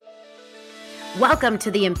Welcome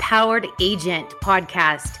to the Empowered Agent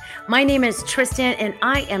podcast. My name is Tristan, and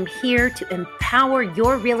I am here to empower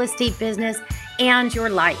your real estate business and your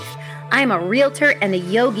life. I'm a realtor and a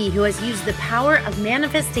yogi who has used the power of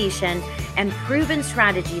manifestation and proven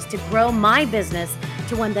strategies to grow my business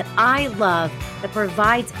to one that I love, that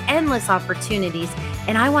provides endless opportunities,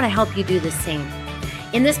 and I want to help you do the same.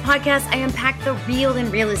 In this podcast, I unpack the real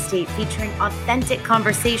in real estate, featuring authentic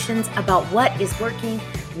conversations about what is working,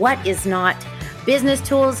 what is not, business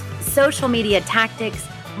tools, social media tactics,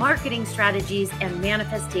 marketing strategies, and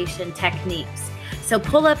manifestation techniques. So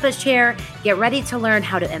pull up a chair, get ready to learn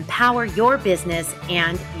how to empower your business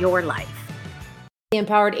and your life. The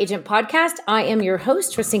Empowered Agent Podcast. I am your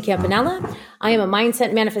host, Tristan Campanella. I am a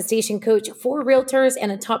mindset manifestation coach for realtors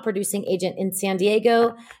and a top producing agent in San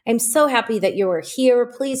Diego. I'm so happy that you are here.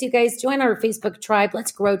 Please, you guys, join our Facebook tribe.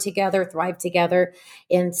 Let's grow together, thrive together,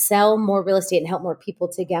 and sell more real estate and help more people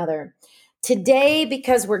together. Today,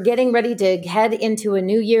 because we're getting ready to head into a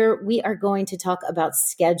new year, we are going to talk about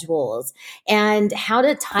schedules and how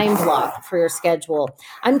to time block for your schedule.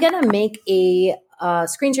 I'm going to make a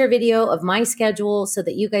screen share video of my schedule so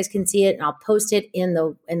that you guys can see it, and I'll post it in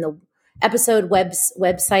the episode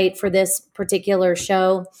website for this particular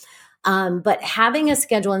show. But having a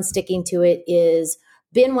schedule and sticking to it is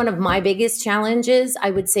been one of my biggest challenges.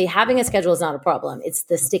 I would say having a schedule is not a problem. It's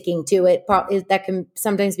the sticking to it that can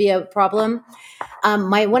sometimes be a problem.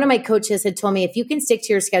 One of my coaches had told me, if you can stick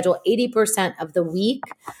to your schedule 80% of the week,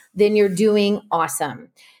 then you're doing awesome.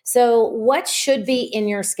 So what should be in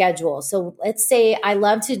your schedule? So let's say I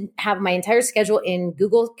love to have my entire schedule in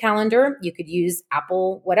Google Calendar. You could use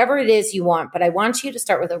Apple, whatever it is you want, but I want you to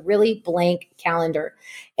start with a really blank calendar.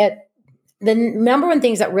 The number one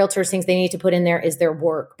things that realtors think they need to put in there is their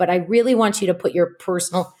work. But I really want you to put your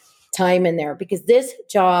personal time in there, because this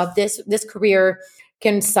job, this career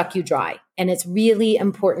can suck you dry. And it's really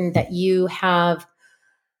important that you have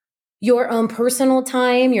your own personal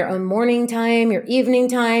time, your own morning time, your evening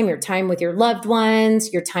time, your time with your loved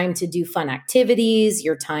ones, your time to do fun activities,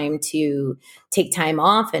 your time to take time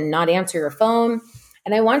off and not answer your phone.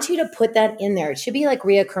 And I want you to put that in there. It should be like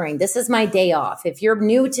reoccurring. This is my day off. If you're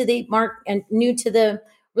new to the new to the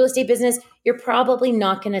real estate business, you're probably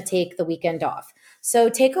not going to take the weekend off. So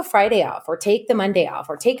take a Friday off, or take the Monday off,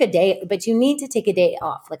 or take a day, but you need to take a day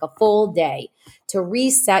off, like a full day, to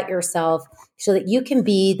reset yourself so that you can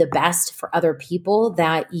be the best for other people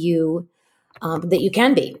that you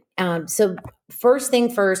can be. So first thing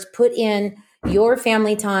first, put in your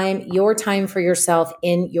family time, your time for yourself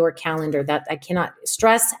in your calendar. That I cannot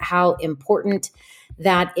stress how important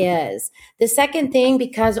that is. The second thing,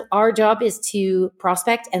 because our job is to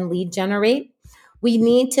prospect and lead generate, we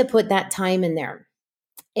need to put that time in there.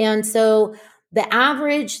 And so the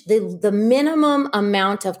average, the minimum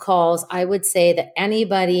amount of calls I would say that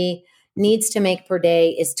anybody needs to make per day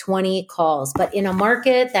is 20 calls. But in a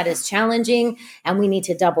market that is challenging and we need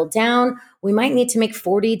to double down, we might need to make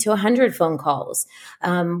 40 to 100 phone calls.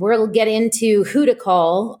 We'll get into who to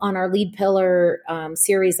call on our lead pillar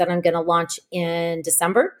series that I'm going to launch in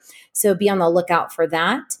December. So be on the lookout for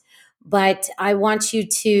that. But I want you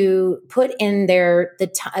to put in there the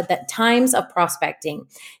times of prospecting.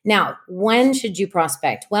 Now, when should you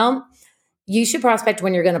prospect? Well, you should prospect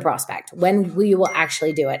when you're going to prospect, when you will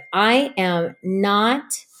actually do it. I am not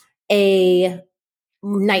a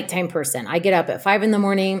nighttime person. I get up at 5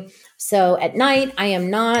 a.m. So at night, I am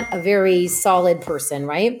not a very solid person,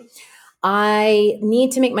 right? I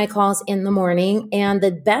need to make my calls in the morning, and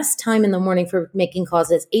the best time in the morning for making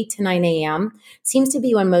calls is 8 to 9 a.m. Seems to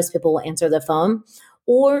be when most people will answer the phone,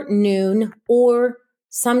 or noon, or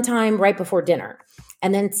sometime right before dinner.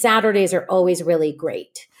 And then Saturdays are always really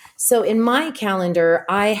great. So in my calendar,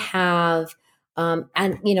 I have a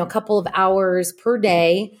couple of hours per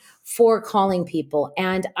day for calling people,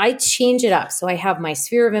 and I change it up. So I have my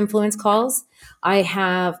sphere of influence calls, I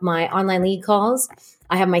have my online lead calls,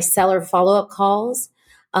 I have my seller follow-up calls,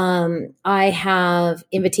 I have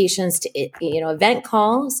invitations to event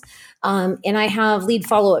calls, and I have lead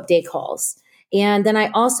follow-up day calls. And then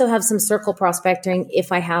I also have some circle prospecting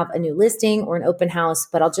if I have a new listing or an open house,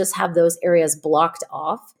 but I'll just have those areas blocked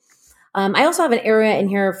off. I also have an area in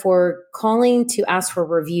here for calling to ask for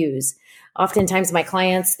reviews. Oftentimes my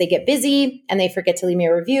clients, they get busy and they forget to leave me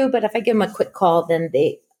a review, but if I give them a quick call, then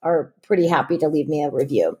they are pretty happy to leave me a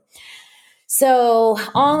review. So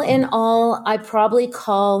all in all, I probably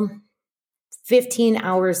call 15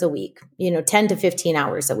 hours a week, 10 to 15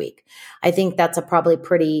 hours a week. I think that's a probably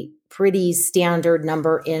pretty standard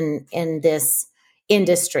number in this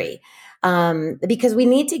industry. Because we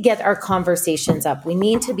need to get our conversations up. We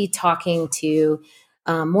need to be talking to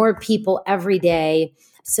more people every day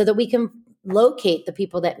so that we can locate the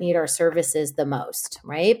people that need our services the most,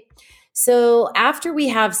 right? So after we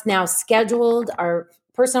have now scheduled our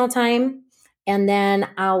personal time and then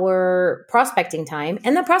our prospecting time,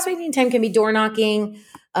 and the prospecting time can be door knocking.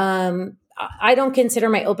 I don't consider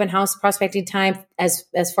my open house prospecting time as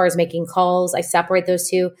far as making calls. I separate those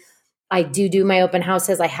two. I do my open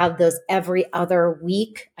houses. I have those every other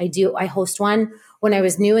week. I host one. When I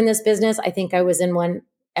was new in this business, I think I was in one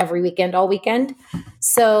every weekend, all weekend.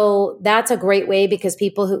 So that's a great way because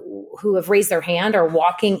people who have raised their hand are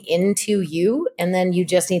walking into you, and then you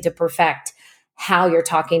just need to perfect how you're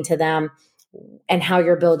talking to them and how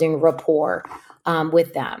you're building rapport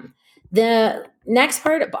with them. The next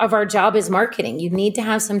part of our job is marketing. You need to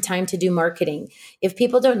have some time to do marketing. If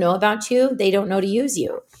people don't know about you, they don't know to use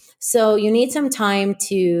you. So you need some time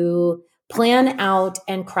to plan out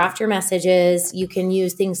and craft your messages. You can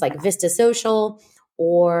use things like Vista Social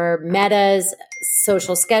or Meta's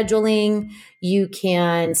social scheduling. You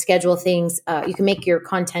can schedule things. You can make your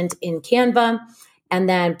content in Canva and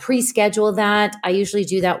then pre-schedule that. I usually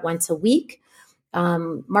do that once a week.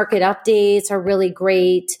 Market updates are really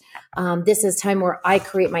great. This is time where I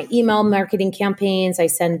create my email marketing campaigns. I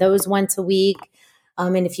send those once a week.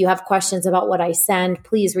 And if you have questions about what I send,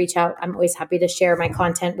 please reach out. I'm always happy to share my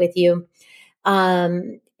content with you.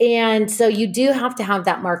 And so you do have to have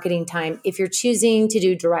that marketing time. If you're choosing to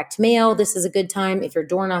do direct mail, this is a good time. If you're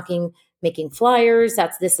door knocking, making flyers,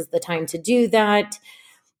 this is the time to do that.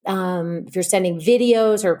 If you're sending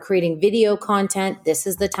videos or creating video content, this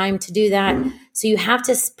is the time to do that. So you have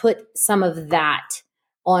to put some of that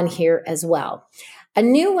on here as well. A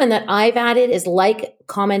new one that I've added is like,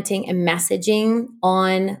 commenting, and messaging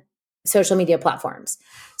on social media platforms.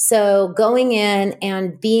 So going in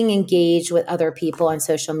and being engaged with other people on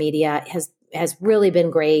social media has really been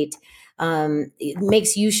great. It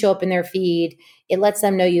makes you show up in their feed. It lets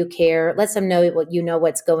them know you care. It lets them know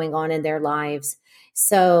what's going on in their lives.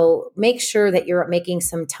 So make sure that you're making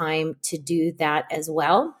some time to do that as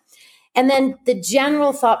well. And then the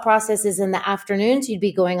general thought process is in the afternoons, you'd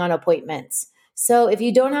be going on appointments. So if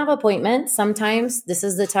you don't have appointments, sometimes this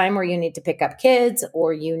is the time where you need to pick up kids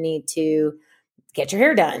or you need to get your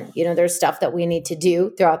hair done. There's stuff that we need to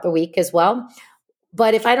do throughout the week as well.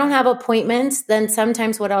 But if I don't have appointments, then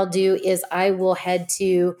sometimes what I'll do is I will head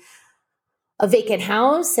to a vacant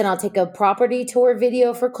house and I'll take a property tour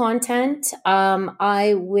video for content.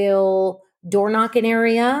 I will door knock an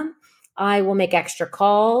area. I will make extra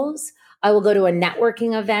calls. I will go to a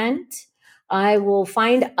networking event. I will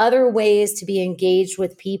find other ways to be engaged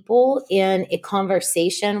with people in a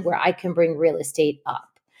conversation where I can bring real estate up.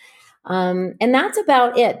 And that's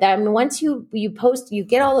about it. Once you post, you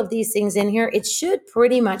get all of these things in here, it should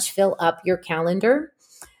pretty much fill up your calendar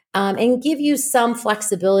and give you some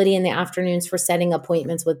flexibility in the afternoons for setting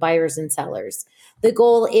appointments with buyers and sellers. The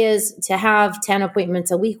goal is to have 10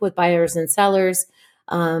 appointments a week with buyers and sellers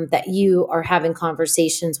that you are having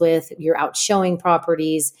conversations with. You're out showing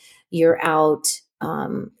properties. You're out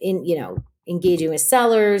engaging with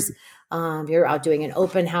sellers. You're out doing an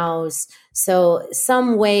open house. So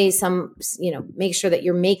make sure that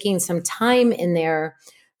you're making some time in there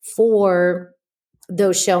for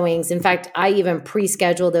those showings. In fact, I even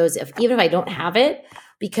pre-schedule those even if I don't have it,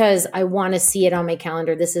 because I want to see it on my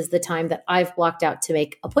calendar. This is the time that I've blocked out to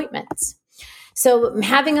make appointments. So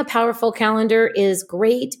having a powerful calendar is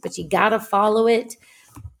great, but you got to follow it.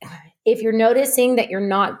 If you're noticing that you're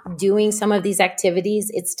not doing some of these activities,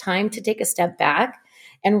 it's time to take a step back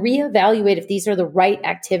and reevaluate if these are the right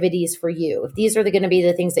activities for you. If these are going to be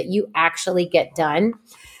the things that you actually get done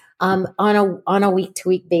on a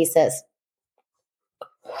week-to-week basis.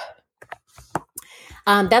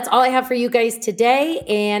 That's all I have for you guys today.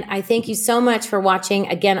 And I thank you so much for watching.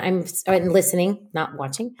 Again, I'm listening, not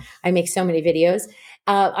watching. I make so many videos.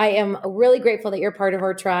 I am really grateful that you're part of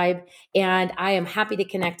our tribe, and I am happy to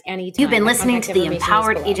connect anytime. You've been listening to the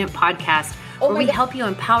Empowered Agent Podcast, where we help you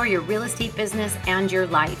empower your real estate business and your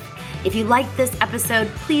life. If you liked this episode,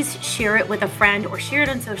 please share it with a friend or share it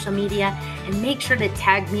on social media, and make sure to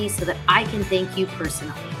tag me so that I can thank you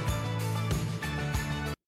personally.